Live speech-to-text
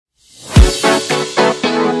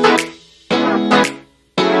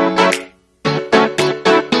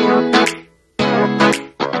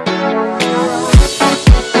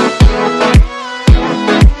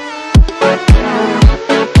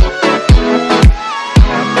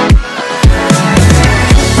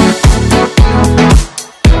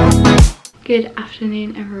Good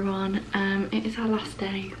afternoon, everyone. It is our last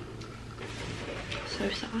day. So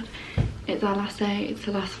sad. It's our last day. It's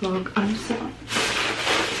the last vlog. I'm so...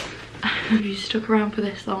 If you stuck around for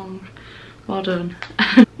this long, well done.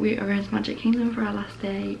 We are going to Magic Kingdom for our last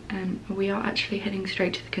day, and we are actually heading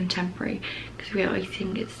straight to the Contemporary because we are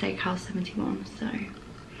eating at Steakhouse 71. So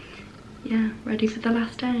yeah, ready for the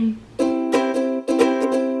last day.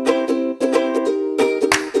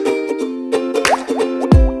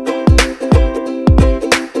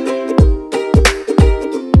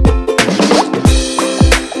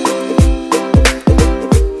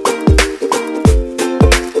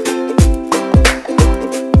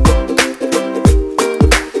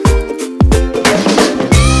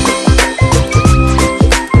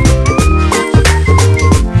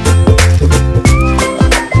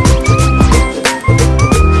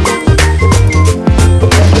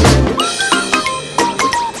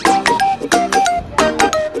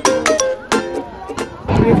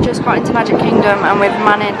 We've just got into Magic Kingdom and we've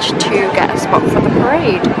managed to get a spot for the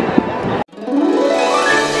parade.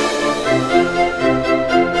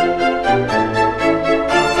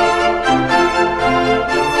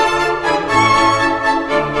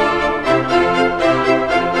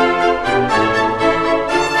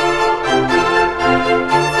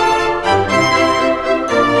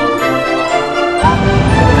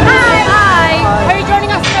 Hi! Are you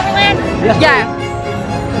joining us in Neverland? Yes. Yeah.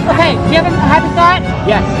 Okay, do you have a happy thought?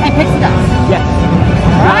 Yes. And pixie dust? Yes.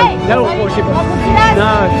 Alright. No, unfortunately.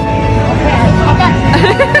 No. Okay.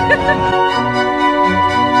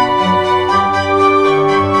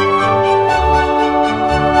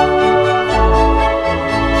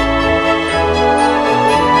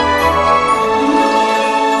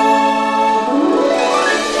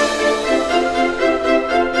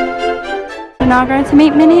 We're now going to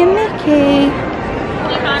meet Minnie and Mickey.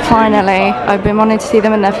 Finally, I've been wanting to see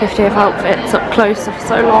them in their 50th outfits up close for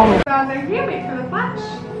so long.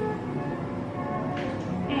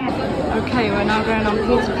 Okay, we're now going on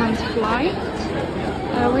Peter Pan's flight.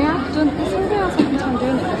 We have done this will be our second time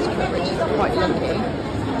doing it this trip, which is quite lucky.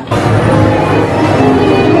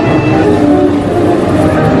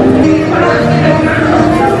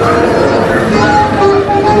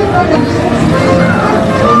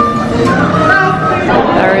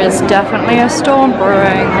 There is definitely a storm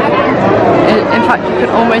brewing. In fact, you can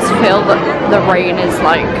almost feel that the rain is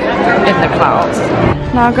like in the clouds.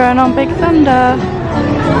 Now going on Big Thunder.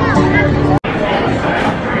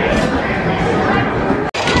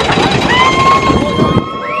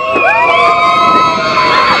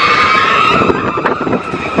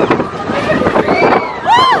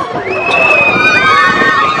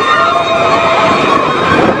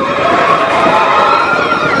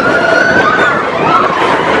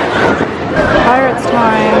 Pirates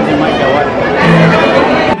time.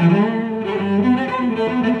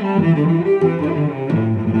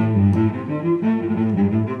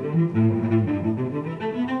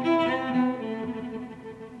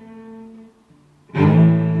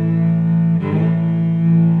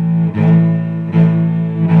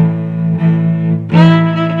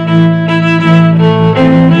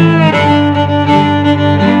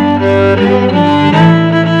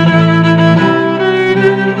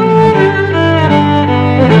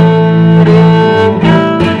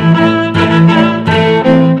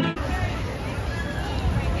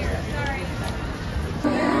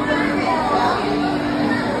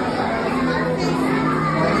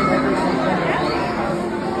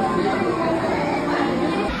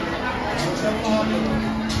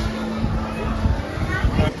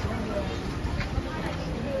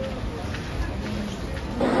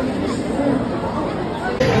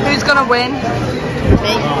 Who's gonna win?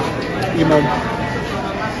 Me. Your mum.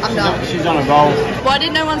 I'm not. She's on a roll. Why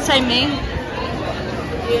did no one say me?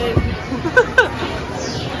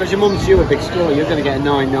 Because your mum's due a big score. You're gonna get a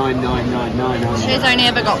 99999. She's only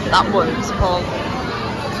ever got that once, Paul.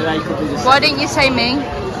 Today could be the same. Why didn't you say me?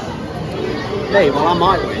 Me? Well, I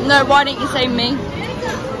might win. No, why didn't you say me?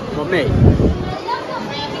 What, me?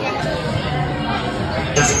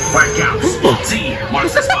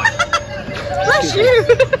 Bless you!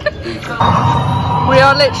 We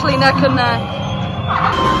are literally neck and neck.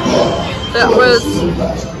 That was...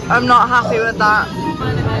 I'm not happy with that.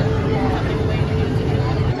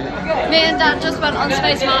 Me and Dad just went on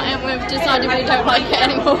Space Mountain. We've decided we don't like it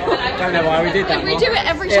anymore. Don't know why we did that. We do it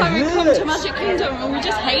every time we come to Magic Kingdom and we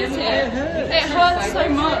just hate it. It hurts so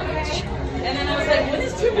much. And then I was like, when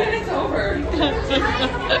is 2 minutes over?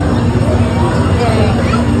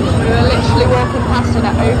 We were literally walking past it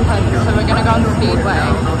at open, so we're going to go on Speedway.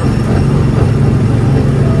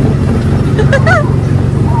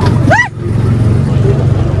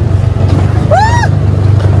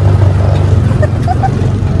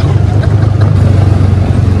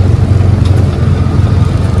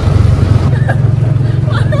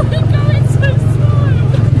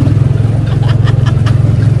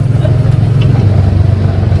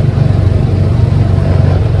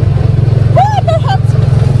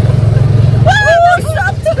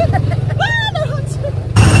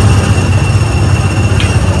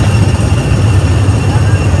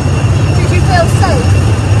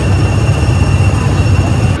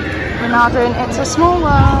 It's a small world.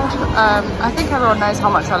 I think everyone knows how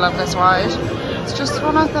much I love this ride. It's just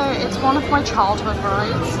it's one of my childhood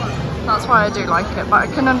rides. That's why I do like it, but I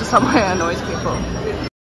can understand why it annoys people.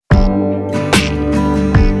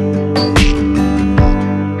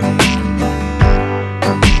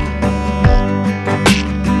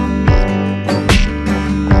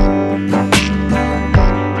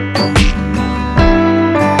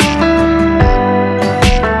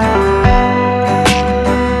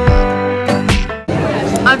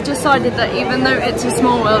 I've decided that even though It's a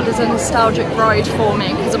Small World is a nostalgic ride for me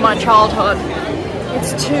because of my childhood,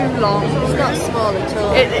 it's too long. It's not small at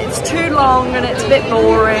all. It's too long and it's a bit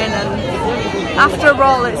boring, and after a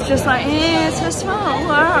while it's just like, it's a small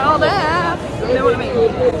world there. You know what I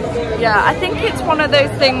mean? Yeah, I think it's one of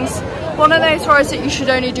those things, one of those rides that you should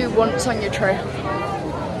only do once on your trip.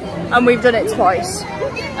 And we've done it twice.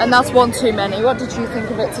 And that's one too many. What did you think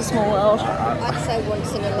of It's a Small World? I'd say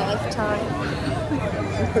once in a lifetime.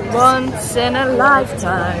 Once in a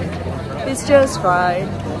lifetime. It's just right.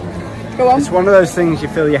 Go on. It's one of those things you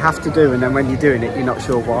feel you have to do, and then when you're doing it, you're not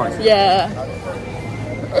sure why. Yeah.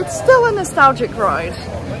 It's still a nostalgic ride.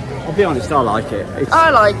 I'll be honest, I like it.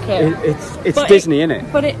 I like it. It's Disney,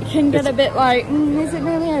 innit? But it can get a bit like, is it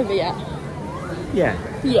nearly over yet? Yeah.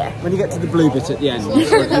 Yeah. When you get to the blue bit at the end,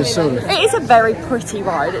 it's sort of... It is a very pretty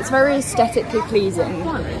ride. It's very aesthetically pleasing.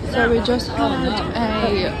 So we just had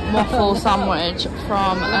a waffle sandwich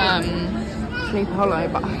from Sleep Hollow,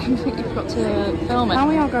 but I completely forgot to film it. Now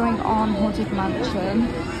we are going on Haunted Mansion.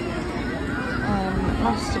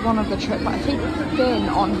 Last one of the trip, but I think we've been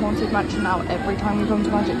on Haunted Mansion now every time we come to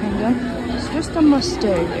Magic Kingdom. It's just a must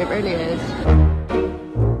do, it really is.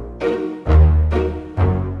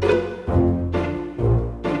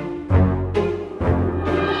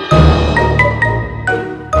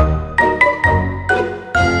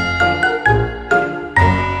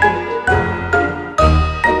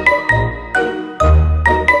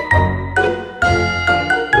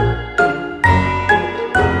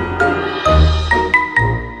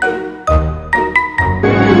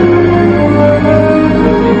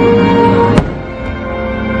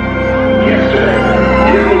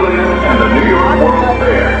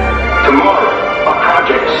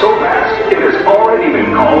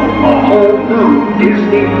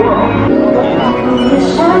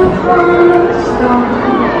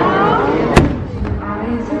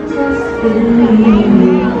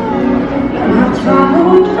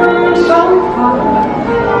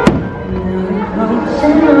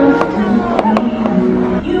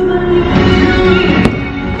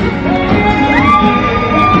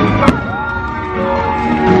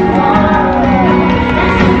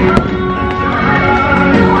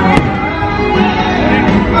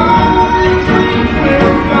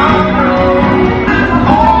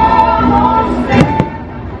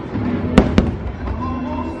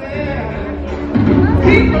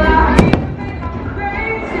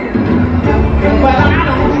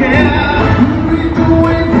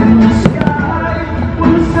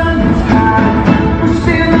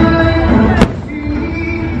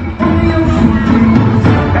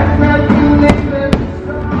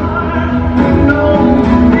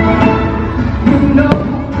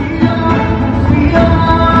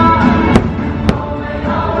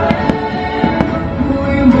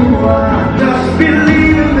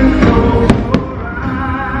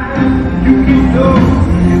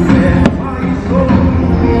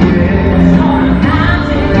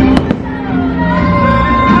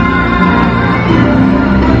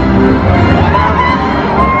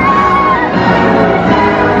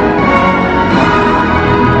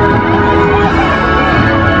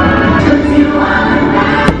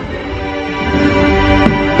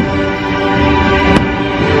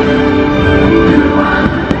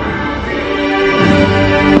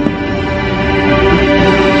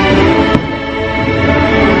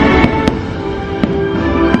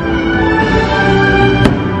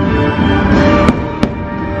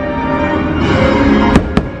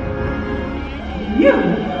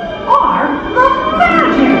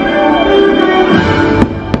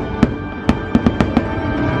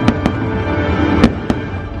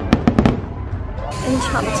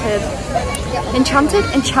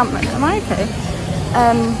 Enchantment, am I okay?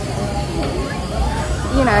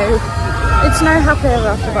 You know, it's no happy ever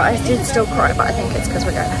after, but I did still cry, but I think it's because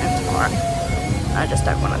we're going home tomorrow. I just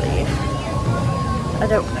don't want to leave. I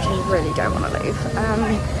really don't want to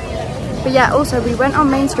leave. But yeah, also we went on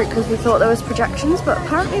Main Street because we thought there was projections, but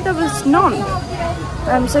apparently there was none.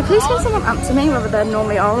 So please can someone answer me whether there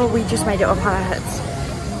normally are or we just made it up our heads.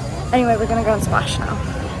 Anyway, we're going to go and splash now.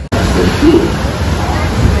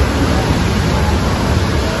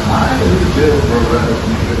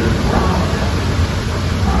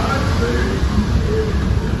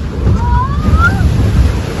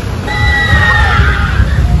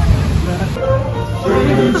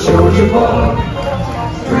 soldier boy,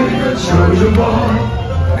 pretty good soldier boy.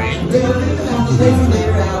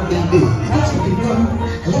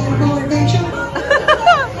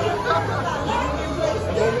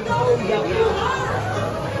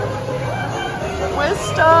 We're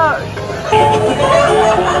stuck.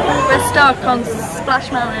 We're stuck on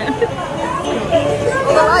Splash Mountain.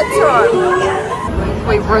 All the lights are on.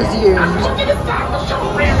 We've resumed.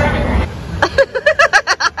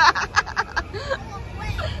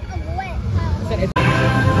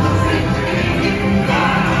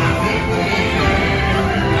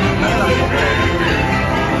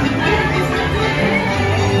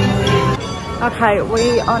 Okay,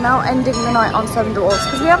 we are now ending the night on Seven Dwarfs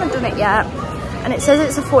because we haven't done it yet, and it says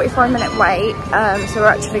it's a 45-minute wait, so we're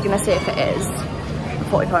actually going to see if it is a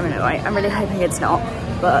 45-minute wait. I'm really hoping it's not,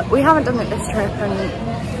 but we haven't done it this trip,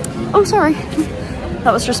 and oh sorry,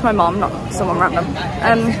 that was just my mom, not someone random.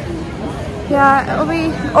 Yeah, it'll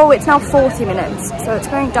be, oh it's now 40 minutes, so it's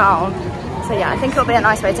going down, so yeah, I think it'll be a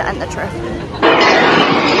nice way to end the trip.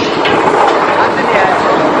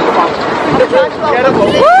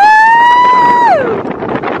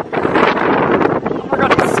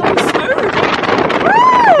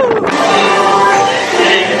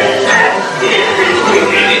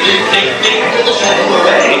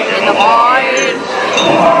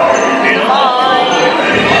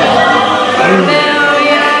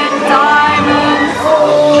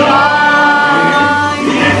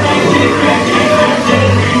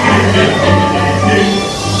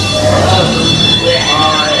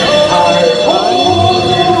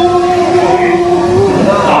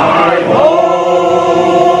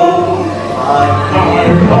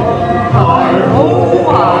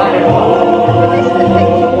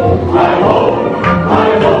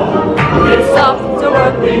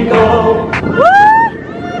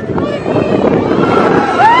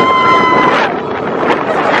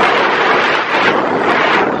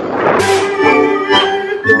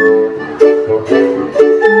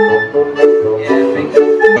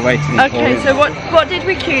 Okay, so what did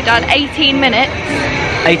we queue, Dad? 18 minutes?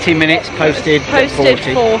 18 minutes posted 40.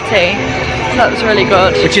 That was really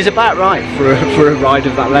good. Which is about right for a ride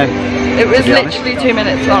of that length. It was literally 2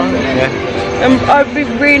 minutes long. Yeah. I'd be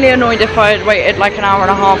really annoyed if I had waited like an hour and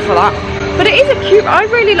a half for that. But it is a cute, I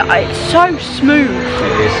really like it. It's so smooth.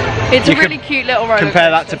 It is. It's a really cute little roller compare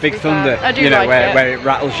that coaster, to Big Thunder, I do you know, like where it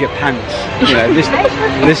rattles your pants. You know, this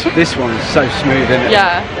one's so smooth, isn't it?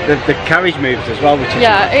 Yeah. The carriage moves as well, which is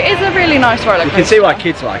nice. It is a really nice roller coaster. You can see why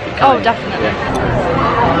kids like it. Oh, definitely.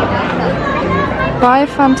 Bye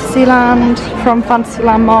Fantasyland from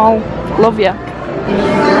Fantasyland Mall. Love you.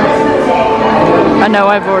 I know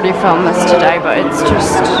I've already filmed this today, but it's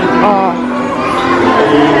just, oh.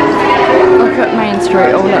 Look at Main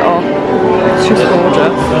Street, all little. It's just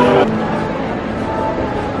gorgeous.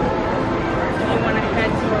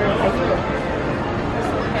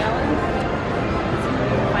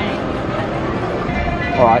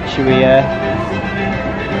 Alright, should we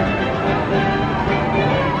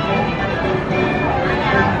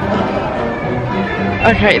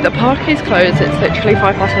Okay, the park is closed, it's literally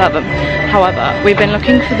 11:05. However, we've been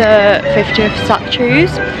looking for the 50th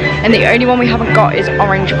statues, and the only one we haven't got is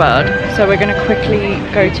Orange Bird. So we're going to quickly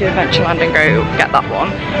go to Adventureland and go get that one,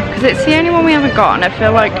 because it's the only one we haven't got, and I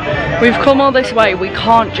feel like we've come all this way, we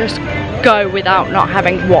can't just go without not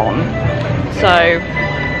having one. So,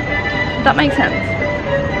 that makes sense.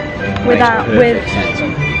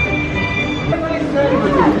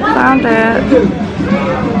 Found it.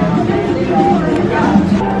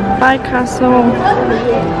 Bye Castle.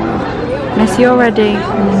 Miss you already.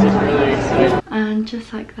 And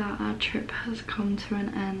just like that, our trip has come to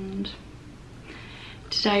an end.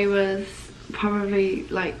 Today was probably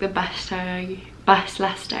like the best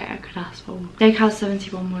last day I could ask for. Steakhouse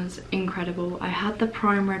 71 was incredible. I had the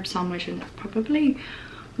prime rib sandwich, and it's probably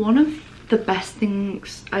one of the best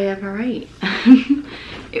things I ever ate.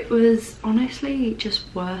 It was honestly just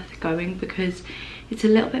worth going because it's a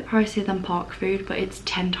little bit pricier than park food, but it's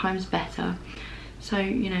 10 times better. So,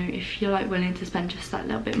 you know, if you're like willing to spend just that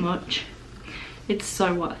little bit much, it's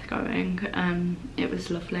so worth going. It was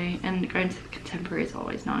lovely, and going to the Contemporary is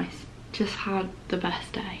always nice. Just had the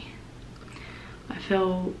best day. I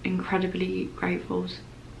feel incredibly grateful to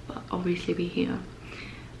obviously be here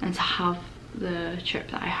and to have the trip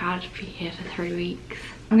that I had, be here for 3 weeks.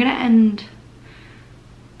 I'm gonna end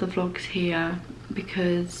the vlogs here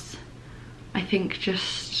because I think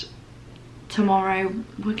just tomorrow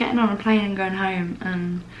we're getting on a plane and going home,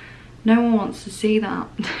 and no one wants to see that.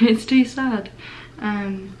 It's too sad.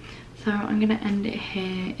 So I'm gonna end it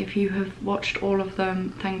here. If you have watched all of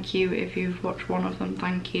them, thank you. If you've watched one of them,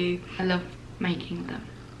 thank you. I love making them.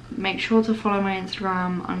 make sure to follow my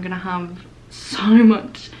Instagram. I'm gonna have so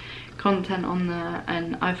much content on there,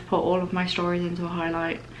 and I've put all of my stories into a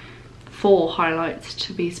highlight, 4 highlights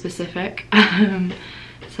to be specific.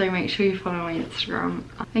 So make sure you follow my Instagram.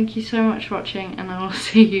 Thank you so much for watching, and I will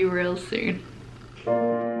see you real soon.